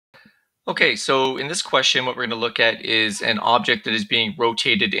Okay, so in this question, what we're going to look at is an object that is being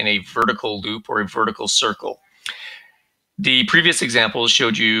rotated in a vertical loop or a vertical circle. The previous examples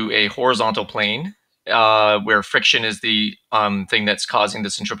showed you a horizontal plane where friction is the thing that's causing the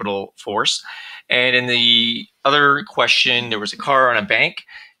centripetal force. And in the other question, there was a car on a bank,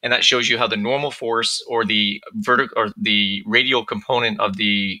 and that shows you how the normal force or the vertical or the radial component of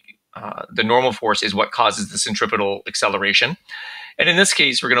the normal force is what causes the centripetal acceleration. And in this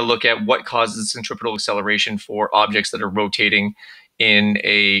case, we're going to look at what causes centripetal acceleration for objects that are rotating in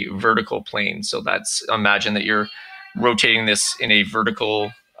a vertical plane. So that's, imagine that you're rotating this in a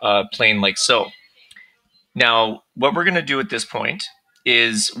vertical plane like so. Now, what we're going to do at this point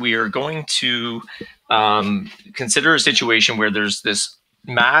is we are going to consider a situation where there's this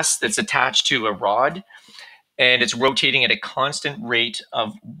mass that's attached to a rod and it's rotating at a constant rate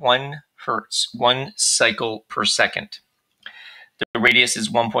of 1 hertz, 1 cycle per second. The radius is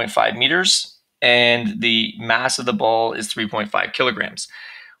 1.5 meters, and the mass of the ball is 3.5 kilograms.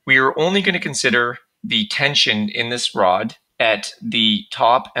 We are only going to consider the tension in this rod at the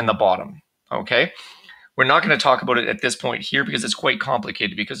top and the bottom, okay? We're not going to talk about it at this point here because it's quite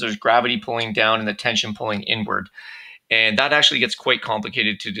complicated because there's gravity pulling down and the tension pulling inward. And that actually gets quite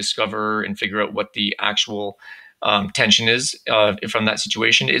complicated to discover and figure out what the actual tension is from that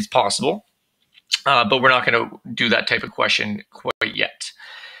situation. It's possible. But we're not going to do that type of question quite yet.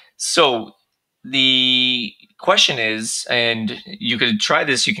 So the question is, and you could try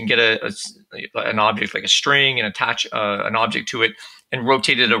this, you can get an object like a string and attach an object to it and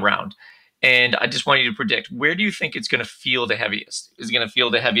rotate it around. And I just want you to predict, where do you think it's going to feel the heaviest? Is it going to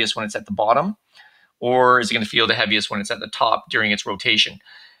feel the heaviest when it's at the bottom? Or is it going to feel the heaviest when it's at the top during its rotation?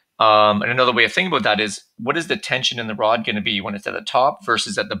 And another way of thinking about that is, what is the tension in the rod going to be when it's at the top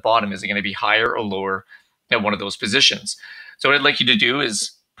versus at the bottom? Is it going to be higher or lower at one of those positions? So what I'd like you to do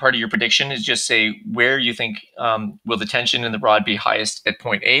is, part of your prediction is just say where you think will the tension in the rod be highest at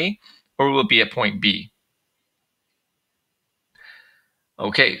point A, or will it be at point B?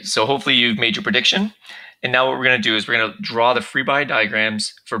 Okay, so hopefully you've made your prediction. And now what we're going to do is we're going to draw the free body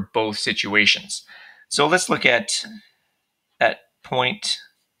diagrams for both situations. So let's look at point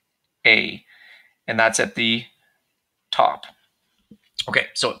A, and that's at the top. Okay,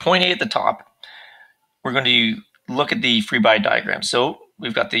 so at point A at the top, we're going to look at the free body diagram. So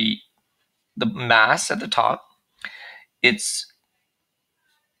we've got the mass at the top.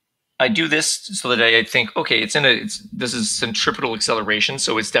 I do this so that I think, okay, this is centripetal acceleration,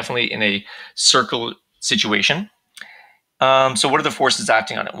 so it's definitely in a circle situation. So what are the forces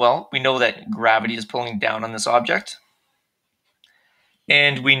acting on it? Well, we know that gravity is pulling down on this object.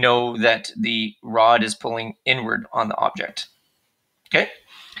 And we know that the rod is pulling inward on the object. Okay?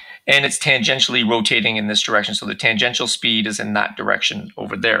 And it's tangentially rotating in this direction. So the tangential speed is in that direction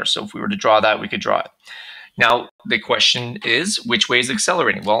over there. So if we were to draw that, we could draw it. Now, the question is, which way is it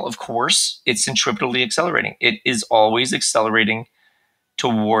accelerating? Well, of course, it's centripetally accelerating. It is always accelerating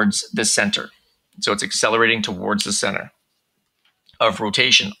towards the center. So it's accelerating towards the center of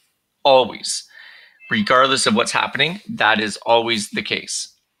rotation, always. Regardless of what's happening, that is always the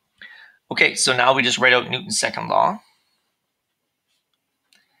case. Okay, so now we just write out Newton's second law.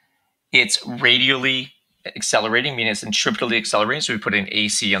 It's radially accelerating, meaning it's centripetally accelerating, so we put an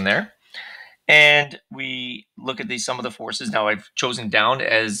AC on there. And we look at the sum of the forces. Now I've chosen down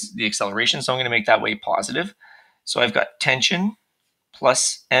as the acceleration, so I'm going to make that way positive. So I've got tension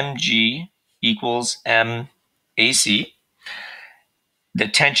plus mg equals mac. The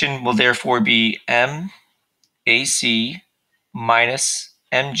tension will therefore be mac minus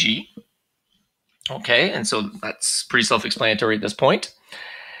mg. Okay, and so that's pretty self-explanatory at this point.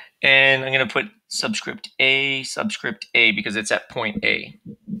 And I'm going to put subscript A because it's at point A.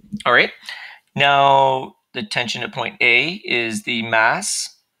 All right, now the tension at point A is the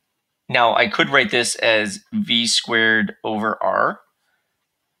mass. Now I could write this as v squared over r,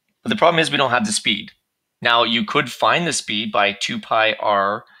 but the problem is we don't have the speed. Now you could find the speed by 2 pi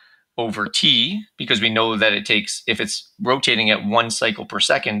r over t, because we know that it takes, if it's rotating at 1 cycle per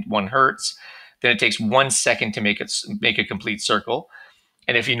second, 1 hertz, then it takes 1 second to make a complete circle.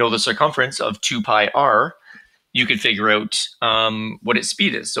 And if you know the circumference of 2 pi r, you could figure out what its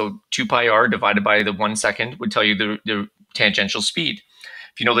speed is. So 2 pi r divided by the 1 second would tell you the tangential speed.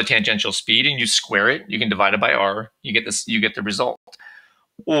 If you know the tangential speed and you square it, you can divide it by r, you get the result.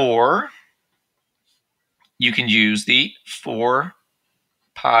 Or you can use the 4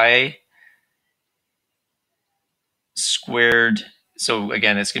 pi squared. So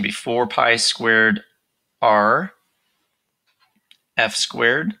again, it's going to be 4 pi squared r f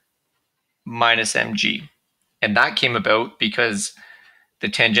squared minus mg. And that came about because the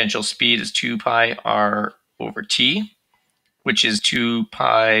tangential speed is 2 pi r over t, which is 2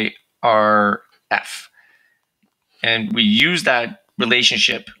 pi r f. And we use that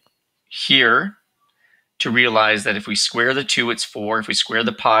relationship here to realize that if we square the 2, it's 4. If we square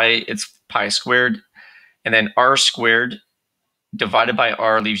the pi, it's pi squared. And then r squared divided by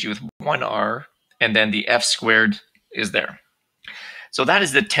r leaves you with 1r. And then the f squared is there. So that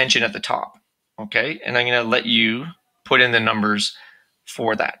is the tension at the top. Okay, and I'm going to let you put in the numbers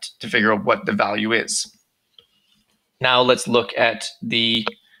for that to figure out what the value is. Now let's look at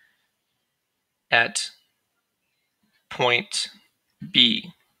point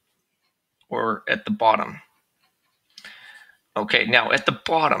B, or at the bottom. Okay, now at the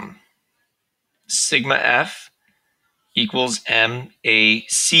bottom, sigma f equals mac.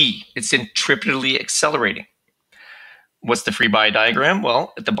 It's centripetally accelerating. What's the free body diagram?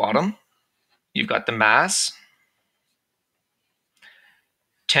 Well, at the bottom, you've got the mass.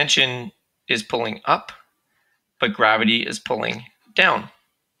 Tension is pulling up, but gravity is pulling down.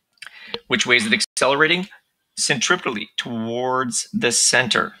 Which way is it accelerating? Centripetally, towards the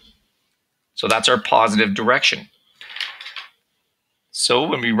center. So that's our positive direction. So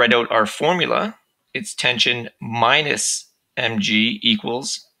when we write out our formula, it's tension minus mg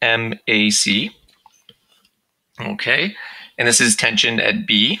equals mac. Okay, and this is tension at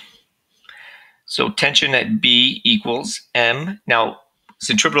B. So tension at B equals m. Now,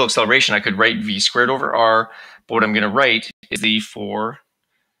 centripetal acceleration, I could write v squared over r, but what I'm going to write is the 4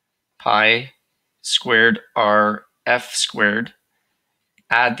 pi squared r f squared,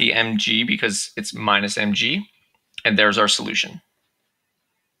 add the mg because it's minus mg, and there's our solution.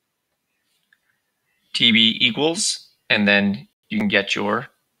 TB equals, and then you can get your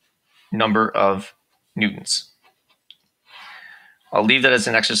number of newtons. I'll leave that as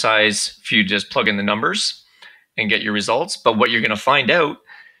an exercise for you to just plug in the numbers and get your results. But what you're going to find out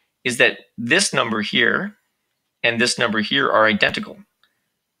is that this number here and this number here are identical,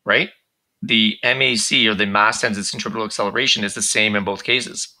 right? The MAC, or the mass times the centripetal acceleration, is the same in both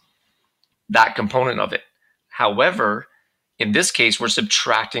cases, that component of it. However, in this case, we're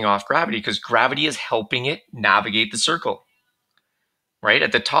subtracting off gravity because gravity is helping it navigate the circle, right?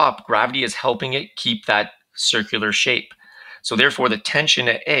 At the top, gravity is helping it keep that circular shape. So therefore, the tension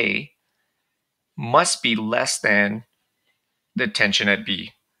at A must be less than the tension at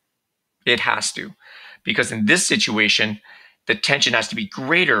B. It has to, because in this situation, the tension has to be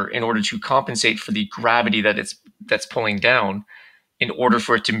greater in order to compensate for the gravity that's pulling down, in order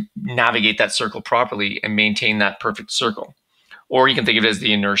for it to navigate that circle properly and maintain that perfect circle. Or you can think of it as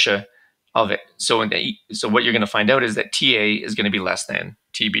the inertia of it. So what you're going to find out is that TA is going to be less than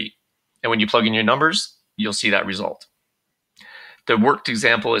TB. And when you plug in your numbers, you'll see that result. The worked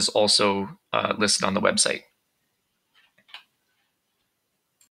example is also listed on the website.